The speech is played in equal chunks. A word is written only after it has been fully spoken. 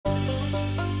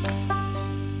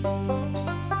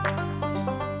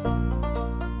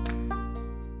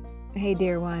Hey,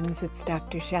 dear ones, it's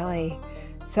Dr. Shelley.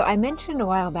 So I mentioned a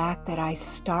while back that I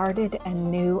started a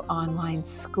new online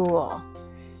school.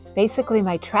 Basically,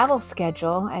 my travel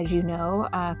schedule, as you know,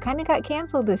 kind of got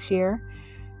canceled this year.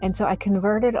 And so I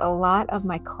converted a lot of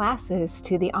my classes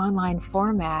to the online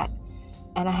format.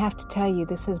 And I have to tell you,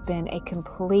 this has been a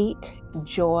complete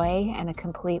joy and a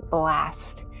complete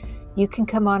blast. You can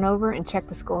come on over and check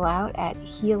the school out at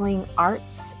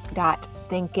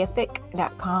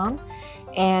healingarts.thinkific.com.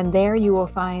 And there you will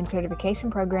find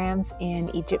certification programs in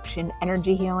Egyptian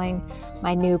energy healing,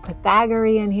 my new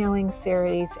Pythagorean healing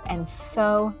series, and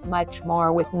so much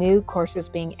more, with new courses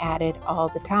being added all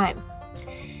the time.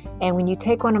 And when you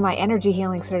take one of my energy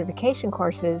healing certification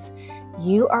courses,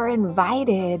 you are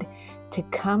invited to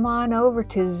come on over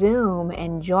to Zoom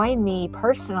and join me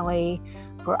personally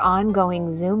for ongoing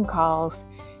Zoom calls.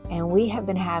 And we have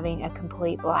been having a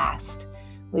complete blast.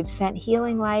 We've sent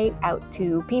healing light out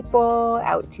to people,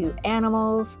 out to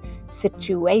animals,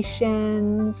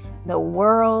 situations, the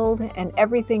world, and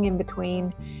everything in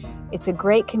between. It's a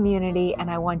great community,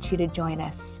 and I want you to join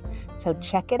us. So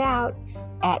check it out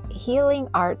at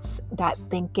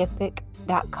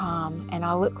healingarts.thinkific.com, and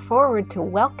I'll look forward to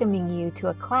welcoming you to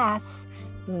a class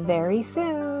very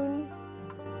soon.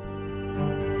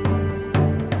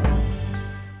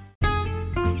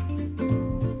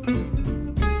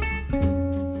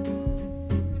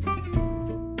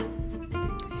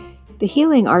 The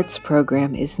Healing Arts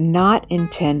program is not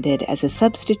intended as a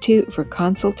substitute for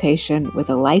consultation with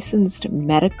a licensed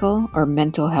medical or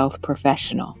mental health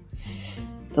professional.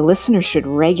 The listener should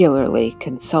regularly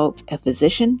consult a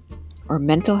physician or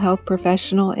mental health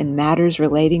professional in matters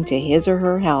relating to his or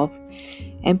her health,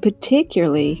 and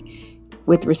particularly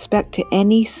with respect to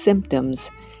any symptoms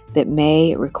that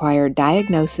may require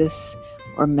diagnosis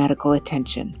or medical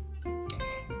attention.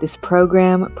 This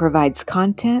program provides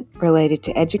content related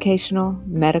to educational,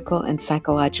 medical, and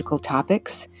psychological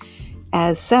topics.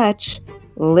 As such,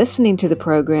 listening to the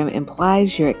program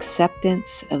implies your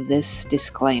acceptance of this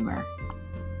disclaimer.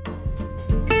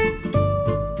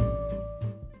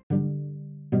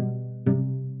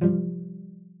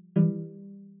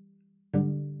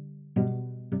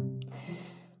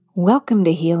 Welcome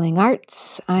to Healing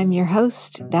Arts. I'm your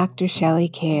host, Dr. Shelley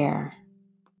Kerr.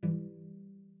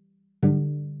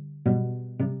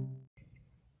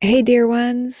 Hey, dear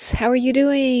ones, how are you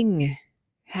doing?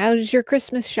 How's your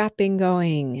Christmas shopping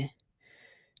going?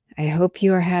 I hope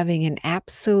you are having an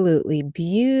absolutely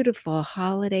beautiful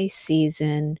holiday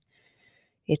season.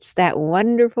 It's that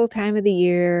wonderful time of the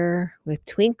year with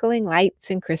twinkling lights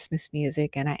and Christmas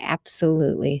music, and I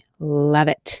absolutely love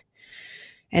it.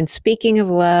 And speaking of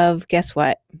love, guess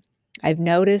what? I've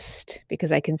noticed,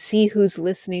 because I can see who's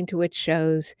listening to which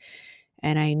shows,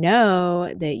 and I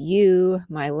know that you,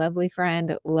 my lovely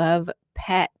friend, love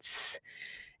pets.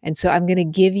 And so I'm going to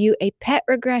give you a pet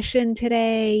regression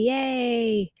today.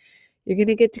 Yay! You're going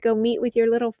to get to go meet with your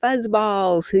little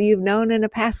fuzzballs who you've known in a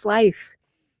past life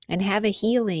and have a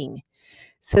healing.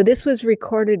 So this was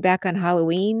recorded back on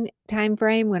Halloween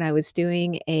timeframe when I was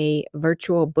doing a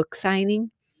virtual book signing.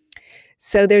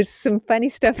 So there's some funny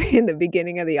stuff in the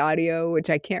beginning of the audio, which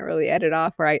I can't really edit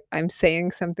off, or I'm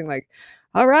saying something like,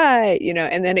 all right,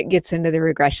 and then it gets into the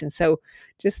regression. So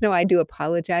just know I do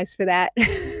apologize for that.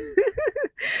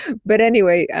 But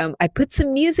anyway, I put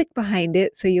some music behind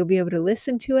it so you'll be able to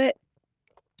listen to it.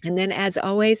 And then, as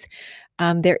always,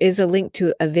 there is a link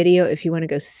to a video if you want to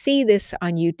go see this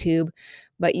on YouTube,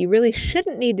 but you really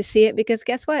shouldn't need to see it, because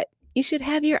guess what? You should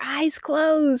have your eyes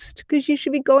closed, because you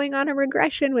should be going on a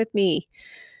regression with me.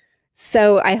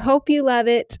 So I hope you love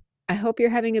it. I hope you're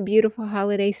having a beautiful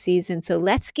holiday season. So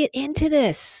let's get into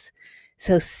this.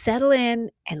 So settle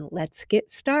in and let's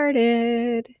get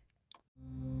started.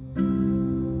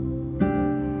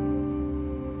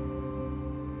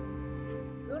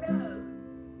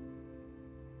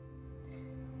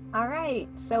 All right,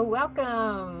 so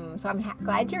welcome. So I'm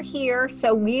glad you're here.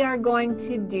 So we are going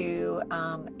to do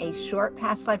a short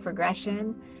past life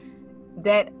regression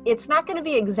that it's not going to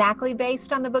be exactly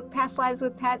based on the book Past Lives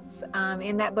with Pets.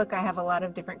 In that book, I have a lot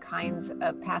of different kinds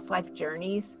of past life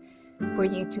journeys for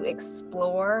you to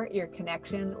explore your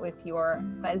connection with your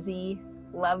fuzzy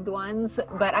loved ones.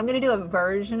 But I'm going to do a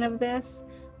version of this.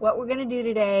 What we're going to do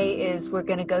today is we're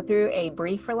going to go through a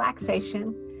brief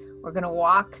relaxation. We're going to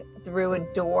walk through a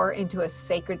door into a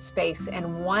sacred space,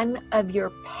 and one of your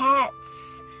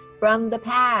pets from the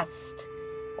past,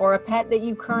 or a pet that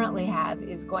you currently have,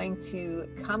 is going to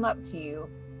come up to you,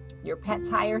 your pet's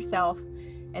higher self,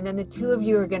 and then the two of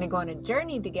you are going to go on a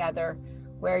journey together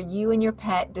where you and your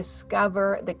pet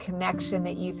discover the connection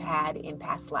that you've had in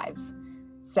past lives.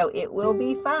 So it will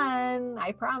be fun,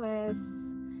 I promise.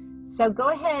 So go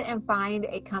ahead and find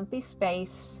a comfy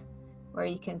space where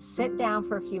you can sit down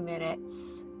for a few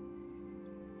minutes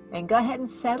and go ahead and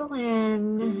settle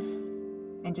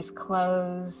in and just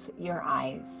close your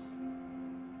eyes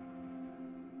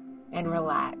and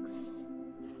relax.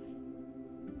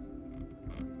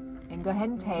 And go ahead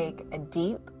and take a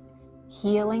deep,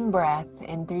 healing breath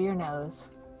in through your nose.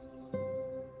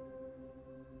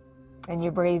 And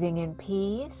you're breathing in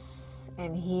peace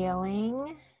and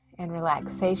healing and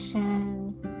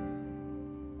relaxation.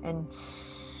 And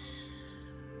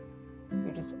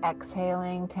you're just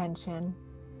exhaling tension.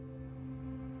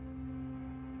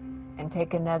 And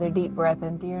take another deep breath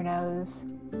in through your nose.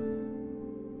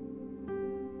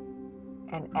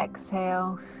 And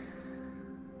exhale.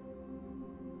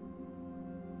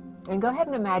 And go ahead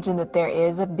and imagine that there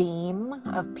is a beam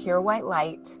of pure white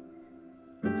light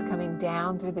that's coming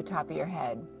down through the top of your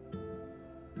head.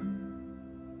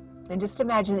 And just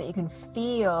imagine that you can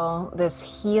feel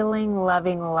this healing,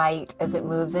 loving light as it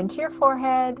moves into your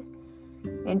forehead,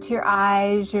 into your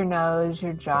eyes, your nose,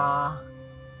 your jaw.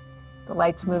 The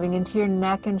light's moving into your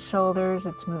neck and shoulders.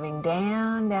 It's moving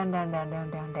down, down, down, down,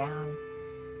 down, down, down,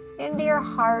 into your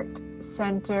heart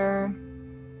center.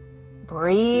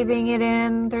 Breathing it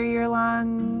in through your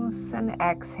lungs and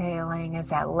exhaling as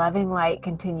that loving light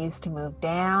continues to move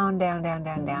down, down, down,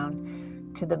 down,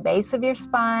 down to the base of your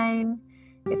spine.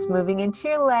 It's moving into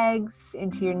your legs,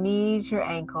 into your knees, your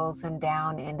ankles, and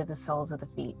down into the soles of the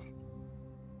feet.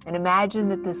 And imagine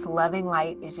that this loving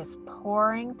light is just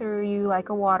pouring through you like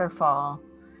a waterfall,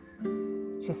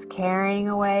 just carrying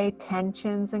away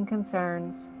tensions and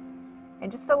concerns. And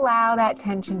just allow that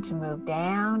tension to move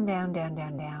down, down, down,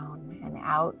 down, down, and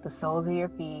out the soles of your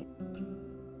feet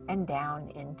and down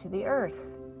into the earth.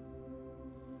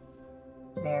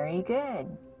 Very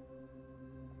good.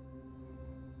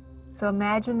 So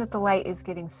imagine that the light is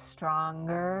getting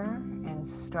stronger and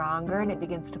stronger, and it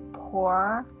begins to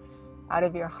pour out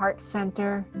of your heart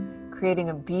center, creating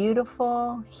a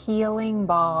beautiful healing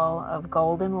ball of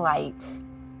golden light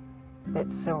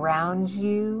that surrounds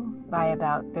you by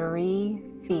about 3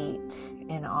 feet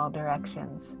in all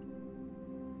directions.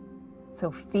 So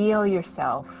feel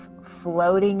yourself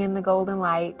floating in the golden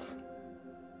light,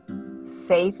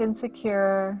 safe and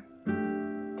secure,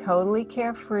 totally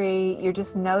carefree. You're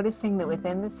just noticing that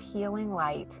within this healing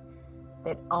light,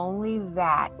 that only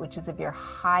that which is of your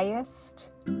highest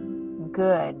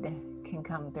good can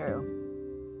come through.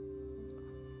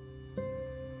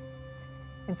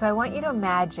 And so I want you to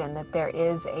imagine that there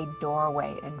is a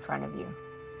doorway in front of you.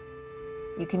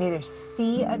 You can either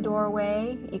see a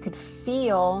doorway, you could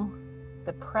feel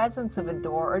the presence of a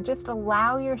door, or just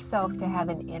allow yourself to have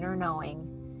an inner knowing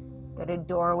that a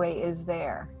doorway is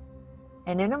there.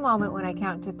 And in a moment, when I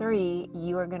count to 3,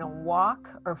 you are going to walk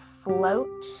or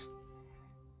float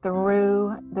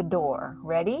through the door.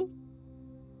 Ready?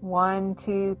 1,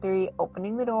 2, 3,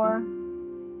 opening the door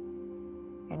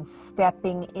and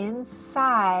stepping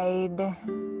inside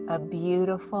a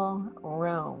beautiful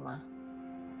room.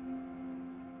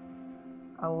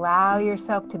 Allow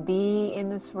yourself to be in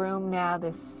this room now,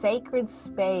 this sacred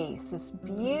space, this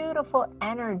beautiful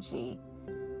energy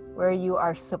where you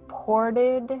are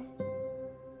supported,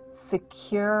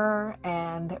 secure,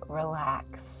 and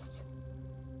relaxed.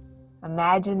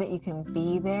 Imagine that you can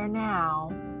be there now.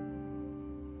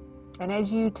 And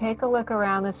as you take a look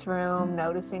around this room,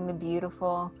 noticing the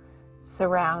beautiful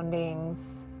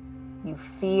surroundings, you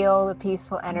feel the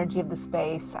peaceful energy of the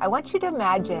space. I want you to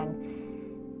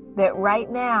imagine that right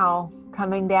now,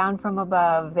 coming down from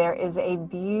above, there is a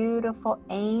beautiful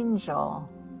angel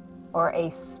or a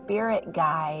spirit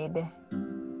guide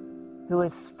who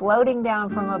is floating down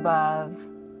from above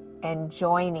and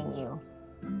joining you.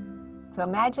 So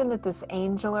imagine that this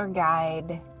angel or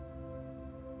guide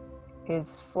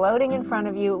is floating in front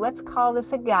of you. Let's call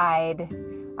this a guide.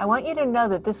 I want you to know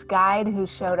that this guide who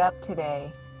showed up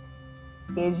today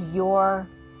is your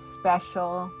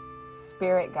special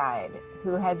spirit guide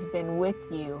who has been with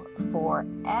you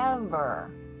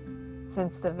forever,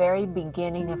 since the very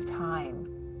beginning of time.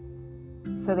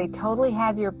 So they totally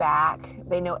have your back.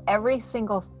 They know every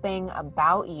single thing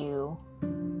about you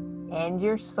and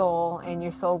your soul and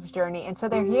your soul's journey. And so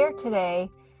they're here today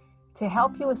to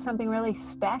help you with something really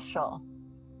special.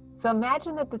 So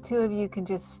imagine that the two of you can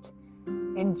just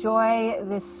enjoy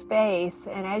this space.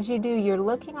 And as you do, you're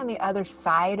looking on the other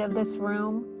side of this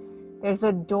room. There's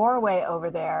a doorway over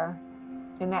there,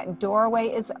 and that doorway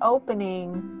is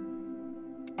opening.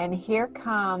 And here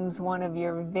comes one of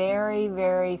your very,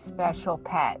 very special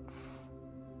pets.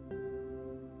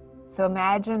 So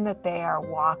imagine that they are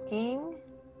walking,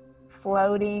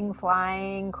 floating,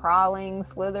 flying, crawling,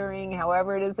 slithering,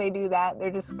 however it is they do that.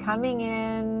 They're just coming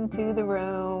into the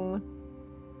room.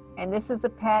 And this is a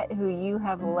pet who you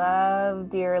have loved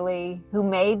dearly, who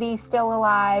may be still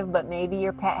alive, but maybe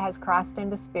your pet has crossed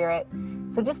into spirit.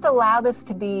 So just allow this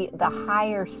to be the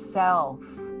higher self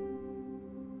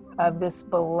of this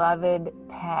beloved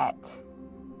pet.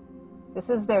 This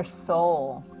is their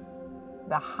soul,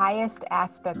 the highest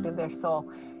aspect of their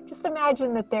soul. Just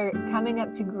imagine that they're coming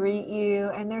up to greet you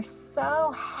and they're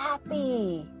so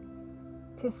happy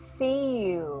to see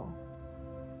you.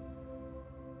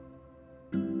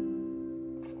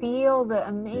 Feel the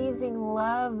amazing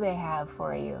love they have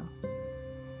for you.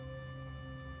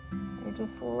 They're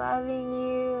just loving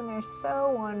you and they're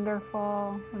so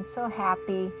wonderful and so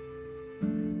happy.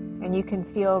 And you can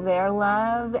feel their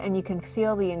love and you can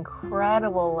feel the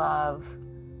incredible love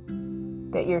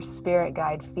that your spirit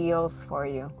guide feels for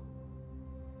you.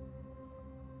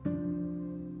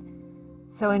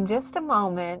 So in just a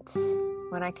moment,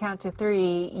 when I count to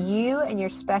 3, you and your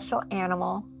special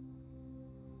animal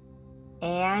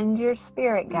and your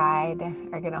spirit guide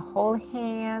are going to hold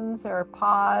hands or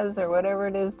paws or whatever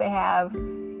it is they have.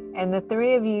 And the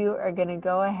 3 of you are going to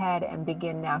go ahead and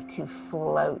begin now to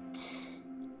float.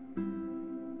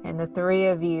 And the 3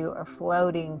 of you are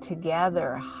floating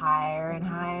together higher and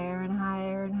higher and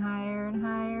higher and higher and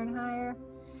higher and higher.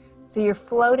 So you're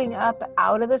floating up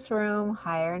out of this room,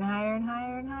 higher and higher and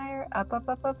higher and higher, up, up,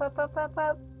 up, up, up, up, up,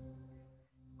 up.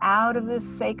 Out of this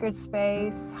sacred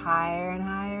space, higher and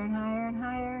higher and higher and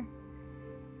higher.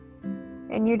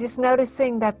 And you're just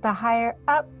noticing that the higher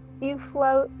up you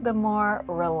float, the more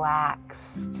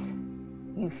relaxed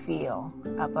you feel.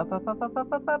 Up, up, up, up, up,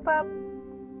 up, up, up, up.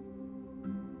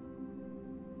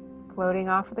 Floating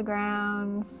off of the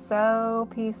ground, so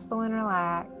peaceful and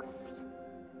relaxed.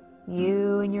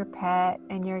 You and your pet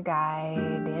and your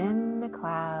guide in the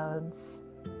clouds,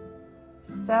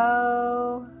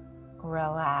 so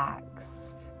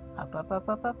relaxed. Up, up, up,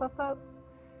 up, up, up, up.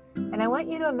 And I want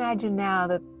you to imagine now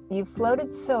that you've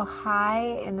floated so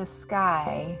high in the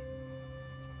sky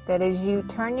that as you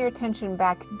turn your attention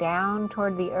back down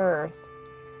toward the earth,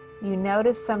 you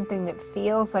notice something that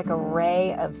feels like a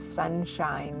ray of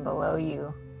sunshine below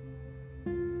you.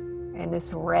 And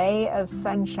this ray of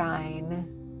sunshine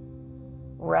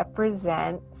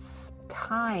represents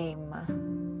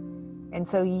time. And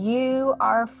so you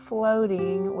are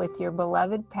floating with your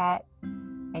beloved pet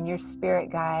and your spirit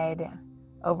guide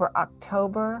over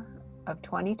October of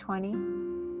 2020,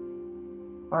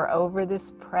 or over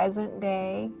this present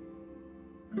day.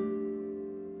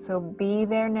 So be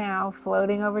there now,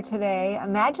 floating over today.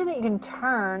 Imagine that you can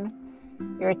turn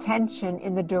your attention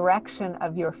in the direction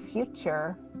of your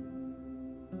future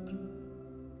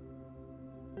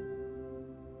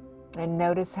and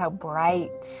notice how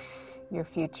bright your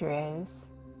future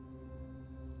is.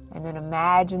 And then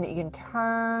imagine that you can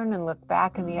turn and look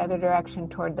back in the other direction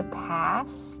toward the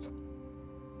past.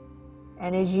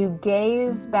 And as you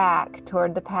gaze back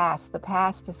toward the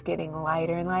past is getting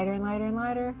lighter and lighter and lighter and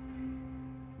lighter.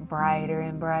 Brighter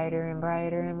and brighter and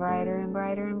brighter and brighter and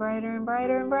brighter and brighter and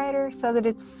brighter and brighter, so that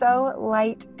it's so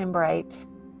light and bright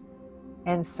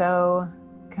and so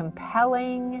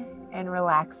compelling and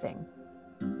relaxing.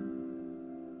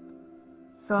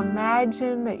 So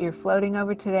imagine that you're floating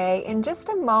over today. In just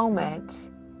a moment,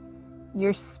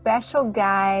 your special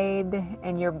guide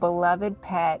and your beloved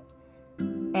pet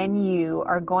and you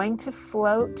are going to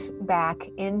float back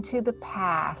into the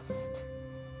past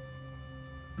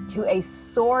to a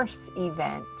source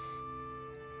event,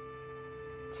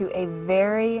 to a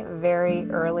very, very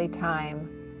early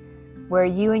time where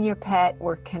you and your pet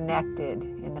were connected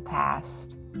in the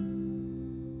past.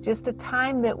 Just a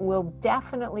time that will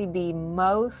definitely be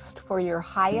most for your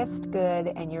highest good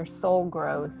and your soul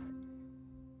growth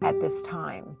at this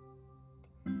time.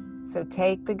 So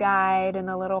take the guide and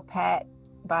the little pet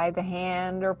by the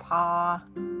hand or paw,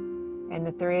 and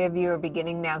the 3 of you are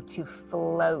beginning now to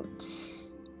float.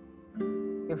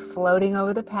 You're floating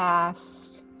over the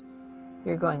past.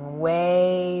 You're going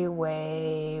way,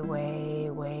 way, way,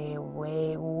 way,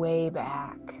 way, way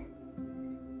back.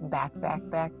 Back, back,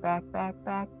 back, back, back,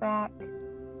 back, back.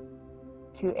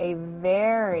 To a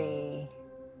very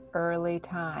early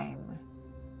time.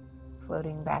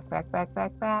 Floating back, back, back,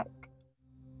 back, back.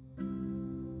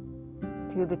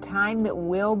 To the time that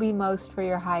will be most for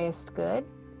your highest good.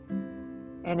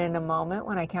 And in a moment,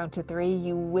 when I count to 3,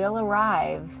 you will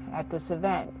arrive at this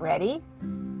event. Ready?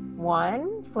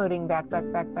 1, floating back,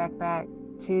 back, back, back, back.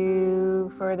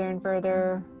 2, further and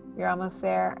further. You're almost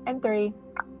there. And 3,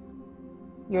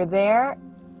 you're there.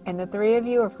 And the 3 of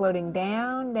you are floating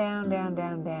down, down, down,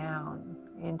 down, down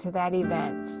into that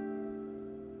event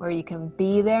where you can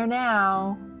be there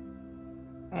now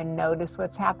and notice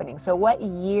what's happening. So what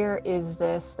year is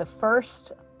this? The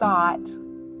first thought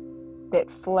that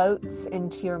floats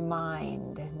into your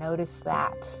mind. Notice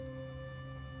that.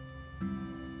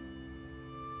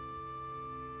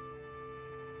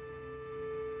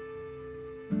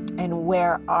 And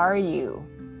where are you?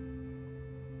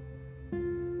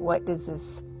 What does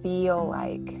this feel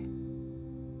like?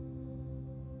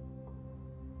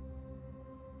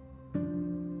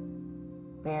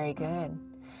 Very good.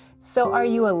 So are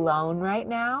you alone right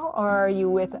now, or are you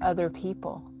with other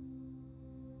people?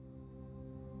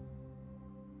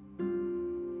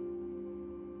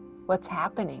 What's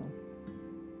happening?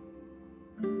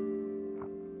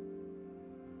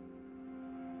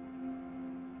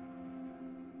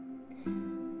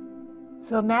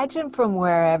 So imagine from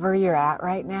wherever you're at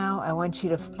right now, I want you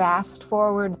to fast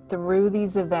forward through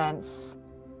these events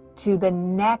to the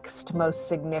next most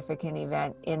significant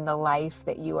event in the life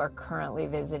that you are currently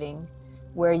visiting,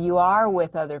 where you are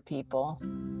with other people,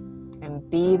 and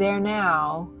be there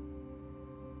now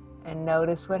and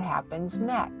notice what happens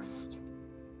next.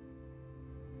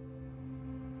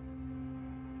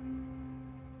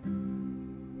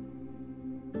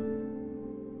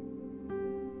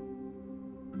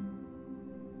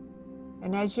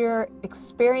 And as you're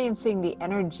experiencing the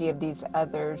energy of these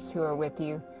others who are with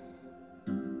you,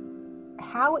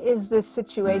 how is this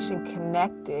situation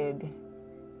connected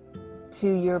to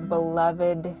your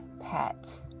beloved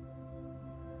pet?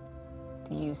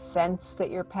 Do you sense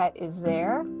that your pet is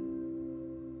there?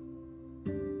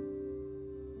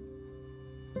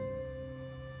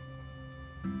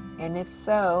 And if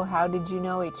so, how did you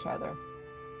know each other?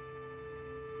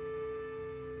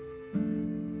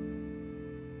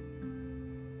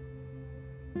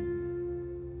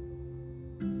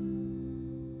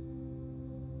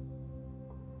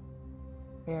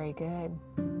 Very good.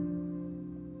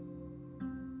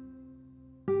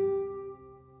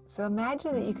 So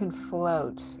imagine that you can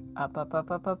float up, up, up,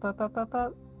 up, up, up, up, up,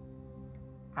 up,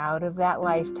 out of that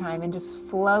lifetime and just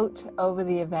float over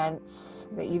the events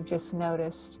that you've just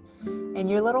noticed. And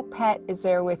your little pet is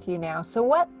there with you now. So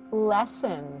what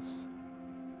lessons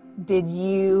did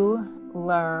you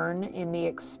learn in the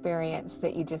experience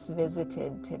that you just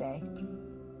visited today?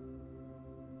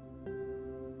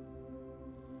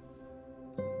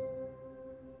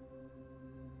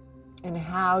 And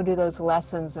how do those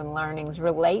lessons and learnings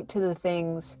relate to the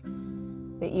things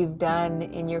that you've done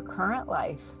in your current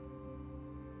life?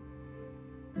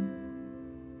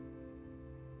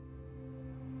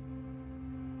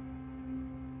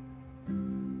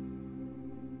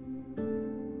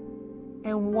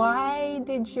 And why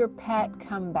did your pet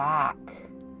come back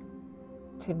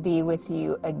to be with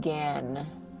you again?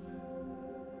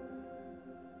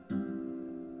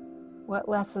 What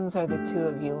lessons are the two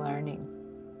of you learning?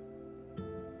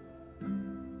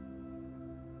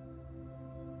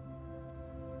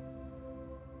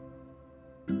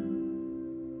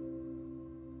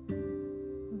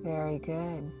 Very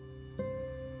good.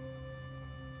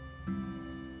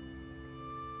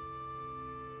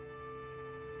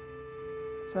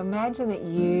 So imagine that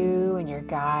you and your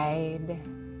guide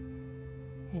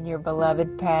and your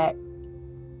beloved pet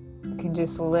can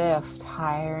just lift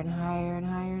higher and higher and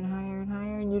higher and higher and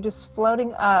higher, and you're just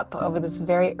floating up over this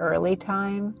very early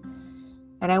time.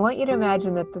 And I want you to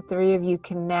imagine that the three of you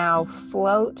can now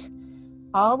float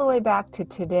all the way back to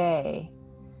today,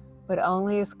 but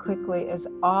only as quickly as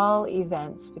all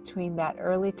events between that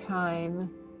early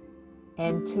time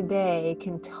and today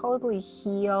can totally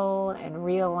heal and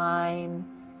realign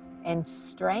and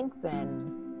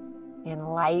strengthen in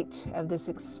light of this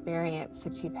experience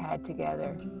that you've had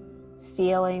together,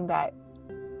 feeling that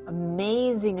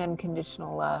amazing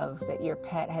unconditional love that your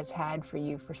pet has had for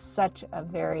you for such a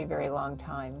very, very long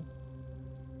time.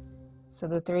 So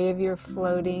the three of you are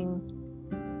floating,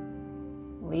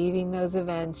 leaving those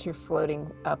events. You're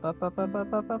floating up, up, up, up,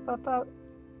 up, up, up, up, up,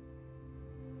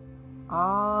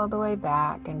 all the way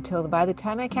back until by the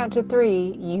time I count to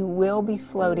 3, you will be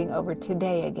floating over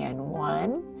today again.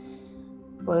 1,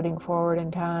 floating forward in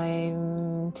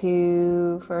time.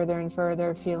 2, further and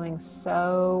further, feeling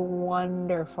so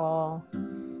wonderful.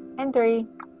 And 3,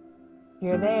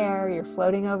 you're there, you're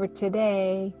floating over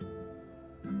today.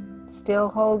 Still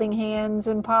holding hands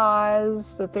and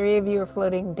paws. The 3 of you are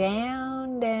floating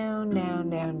down, down, down,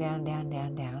 down, down, down,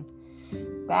 down, down.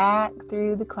 Back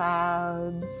through the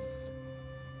clouds.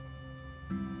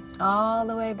 All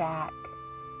the way back.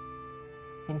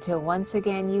 Until once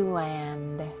again you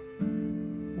land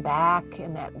back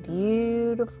in that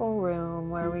beautiful room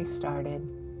where we started.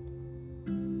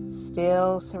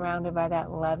 still surrounded by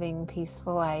that loving,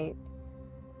 peaceful light.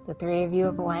 The three of you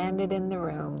have landed in the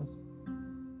room.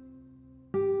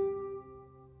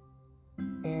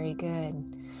 Very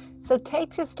good. So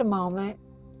take just a moment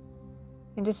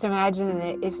and just imagine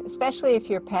that especially if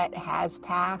your pet has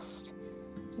passed,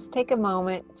 just take a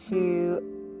moment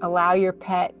to allow your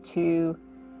pet to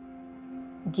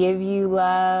give you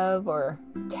love or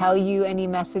tell you any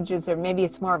messages, or maybe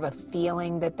it's more of a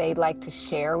feeling that they'd like to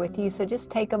share with you. So just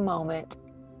take a moment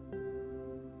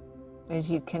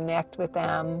as you connect with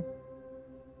them.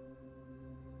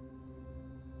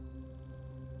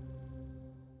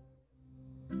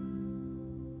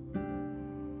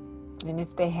 And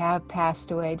if they have passed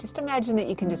away, just imagine that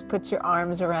you can just put your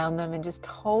arms around them and just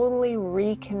totally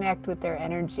reconnect with their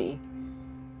energy.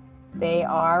 They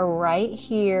are right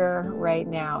here, right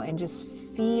now, and just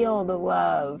feel the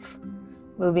love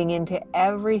moving into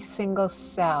every single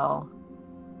cell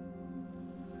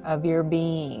of your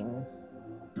being.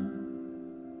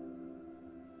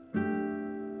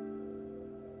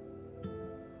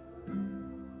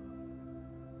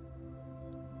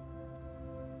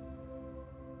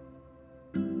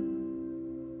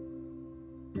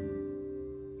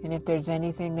 And if there's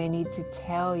anything they need to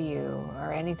tell you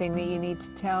or anything that you need to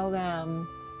tell them,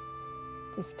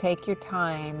 just take your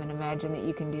time and imagine that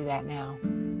you can do that now.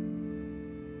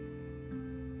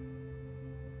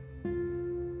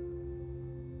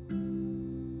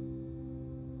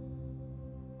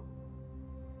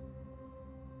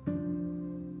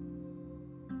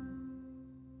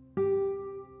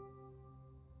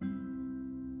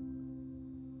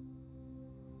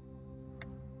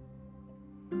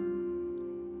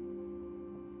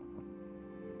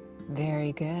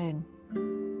 Very good.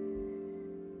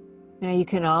 Now you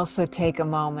can also take a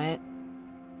moment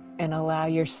and allow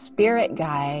your spirit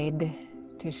guide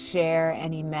to share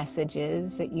any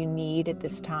messages that you need at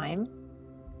this time.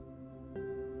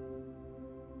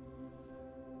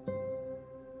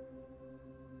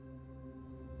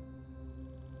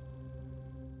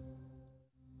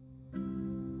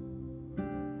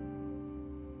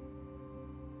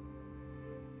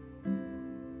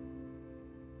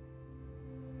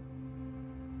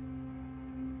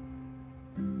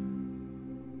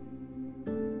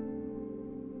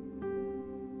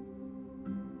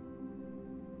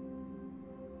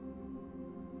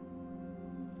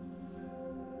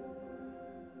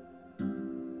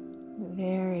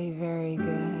 Very, very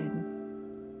good.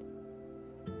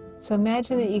 So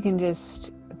imagine that you can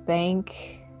just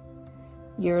thank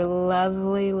your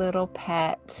lovely little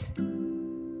pet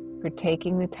for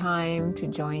taking the time to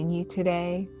join you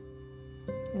today.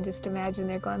 And just imagine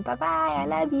they're going, bye-bye, I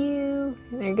love you.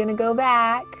 And they're going to go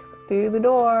back through the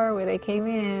door where they came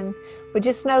in. But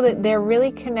just know that they're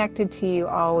really connected to you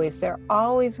always. They're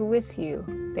always with you.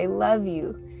 They love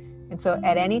you. And so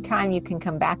at any time you can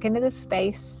come back into this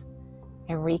space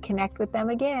and reconnect with them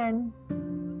again.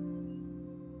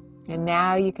 And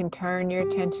now you can turn your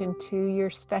attention to your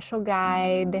special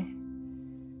guide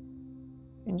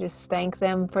and just thank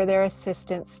them for their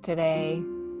assistance today.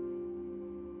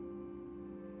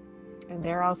 And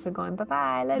they're also going, bye-bye,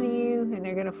 I love you. And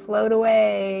they're going to float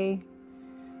away.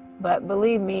 But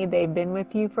believe me, they've been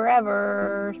with you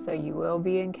forever, so you will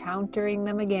be encountering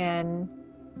them again.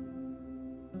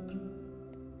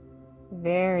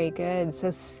 Very good.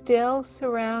 So still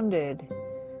surrounded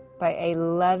by a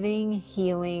loving,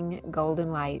 healing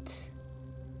golden light.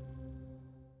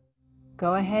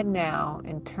 Go ahead now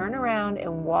and turn around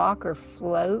and walk or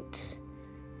float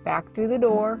back through the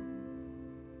door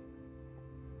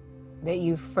that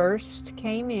you first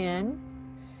came in.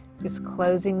 Just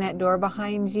closing that door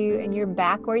behind you, and you're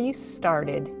back where you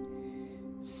started.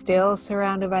 Still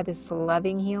surrounded by this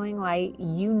loving, healing light.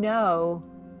 You know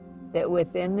that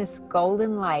within this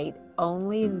golden light,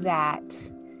 only that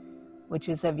which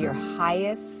is of your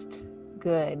highest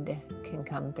good can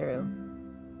come through.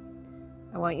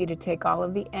 I want you to take all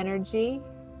of the energy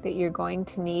that you're going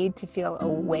to need to feel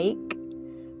awake,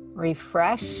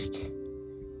 refreshed,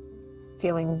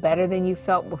 feeling better than you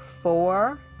felt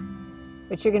before.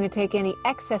 But you're going to take any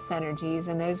excess energies,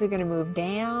 and those are going to move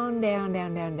down, down,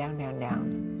 down, down, down, down,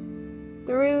 down,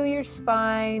 through your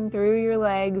spine, through your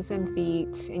legs and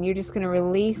feet. And you're just going to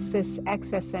release this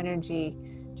excess energy,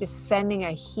 just sending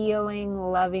a healing,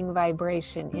 loving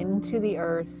vibration into the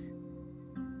earth.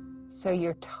 So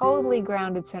you're totally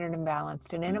grounded, centered, and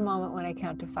balanced. And in a moment, when I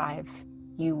count to 5,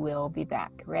 you will be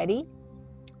back. Ready?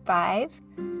 5,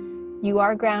 you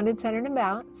are grounded, centered, and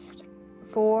balanced.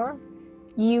 4,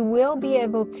 you will be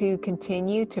able to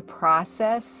continue to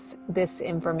process this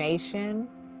information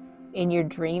in your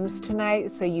dreams tonight,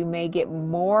 so you may get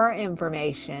more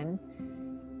information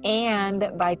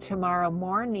And by tomorrow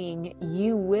morning,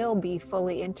 you will be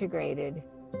fully integrated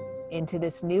into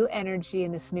this new energy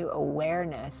and this new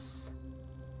awareness.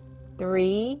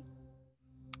 3,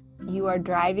 you are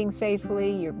driving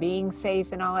safely, you're being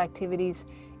safe in all activities,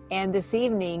 and this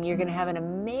evening you're going to have an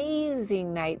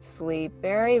amazing night's sleep,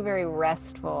 very, very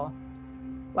restful.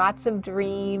 Lots of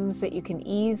dreams that you can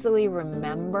easily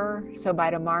remember. So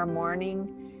by tomorrow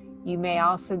morning, you may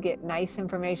also get nice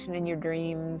information in your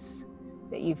dreams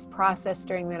that you've processed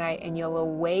during the night, and you'll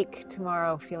awake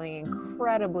tomorrow feeling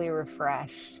incredibly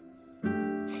refreshed.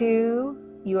 2,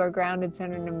 you are grounded,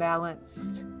 centered, and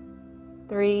balanced.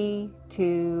 3,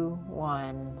 2,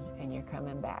 1, and you're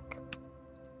coming back.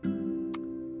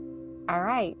 All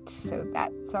right, so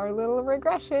that's our little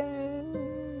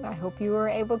regression. I hope you were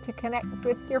able to connect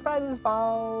with your fuzz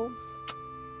balls.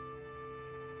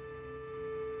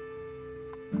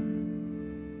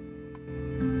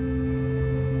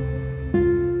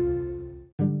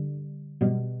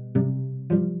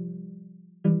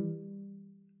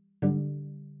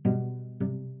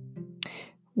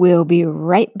 We'll be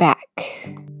right back.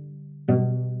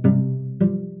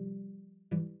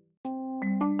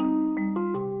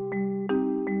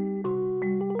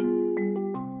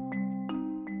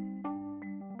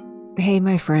 Hey,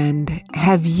 my friend,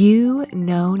 have you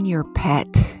known your pet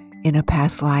in a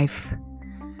past life?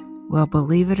 Well,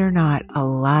 believe it or not, a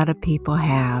lot of people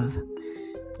have.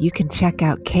 You can check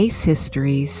out case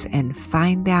histories and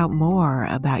find out more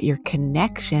about your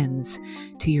connections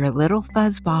to your little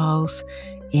fuzzballs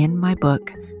in my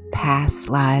book, Past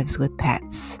Lives with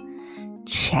Pets.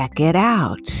 Check it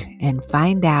out and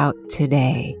find out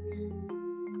today.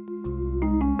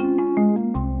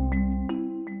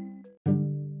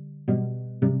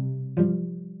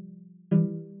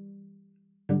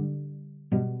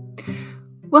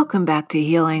 Welcome back to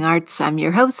Healing Arts. I'm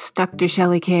your host, Dr.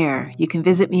 Shelley Kerr. You can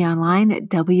visit me online at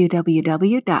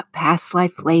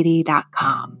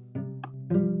www.pastlifelady.com.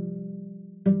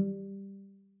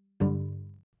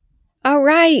 All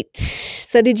right.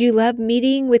 So did you love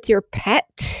meeting with your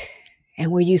pet?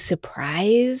 And were you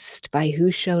surprised by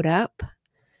who showed up?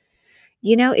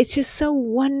 You know, it's just so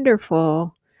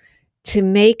wonderful to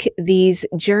make these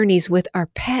journeys with our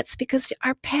pets because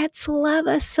our pets love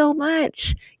us so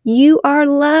much. You are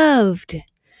loved,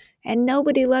 and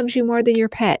nobody loves you more than your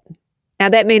pet. Now,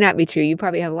 that may not be true. You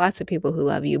probably have lots of people who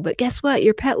love you, but guess what?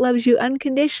 Your pet loves you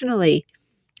unconditionally,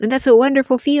 and that's a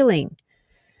wonderful feeling.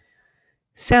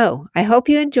 So I hope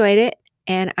you enjoyed it,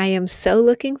 and I am so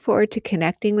looking forward to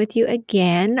connecting with you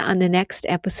again on the next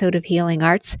episode of Healing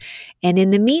Arts. And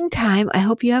in the meantime, I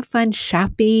hope you have fun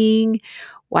shopping,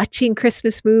 watching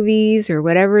Christmas movies, or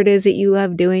whatever it is that you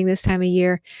love doing this time of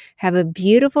year. Have a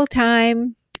beautiful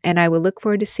time, and I will look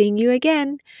forward to seeing you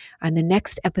again on the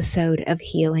next episode of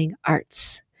Healing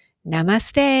Arts.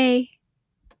 Namaste.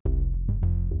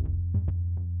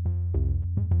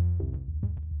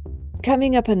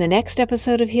 Coming up on the next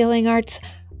episode of Healing Arts,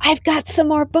 I've got some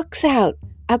more books out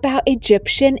about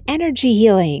Egyptian energy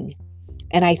healing,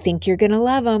 and I think you're going to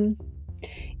love them.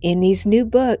 In these new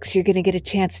books, you're going to get a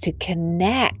chance to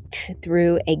connect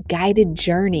through a guided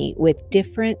journey with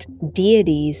different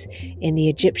deities in the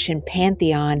Egyptian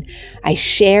pantheon. I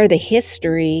share the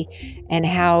history and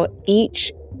how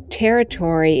each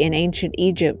territory in ancient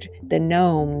Egypt, the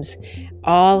nomes,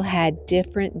 all had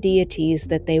different deities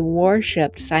that they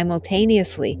worshipped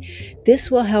simultaneously.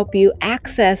 This will help you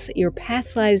access your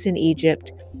past lives in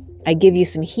Egypt. I give you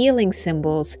some healing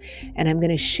symbols, and I'm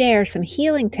going to share some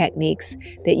healing techniques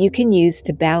that you can use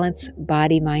to balance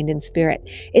body, mind, and spirit.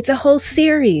 It's a whole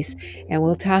series, and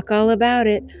we'll talk all about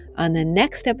it on the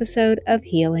next episode of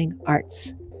Healing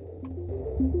Arts.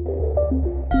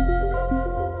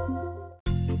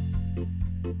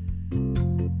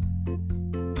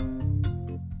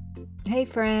 Hey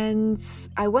friends,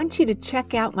 I want you to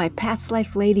check out my Past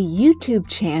Life Lady YouTube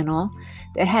channel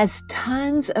that has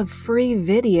tons of free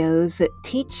videos that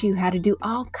teach you how to do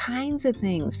all kinds of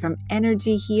things, from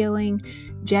energy healing,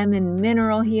 gem and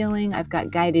mineral healing. I've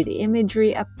got guided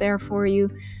imagery up there for you.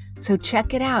 So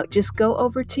check it out. Just go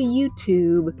over to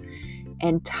YouTube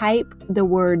and type the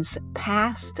words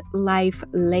Past Life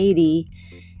Lady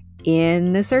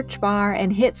in the search bar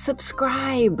and hit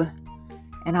subscribe.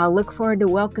 And I'll look forward to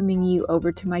welcoming you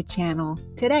over to my channel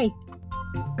today.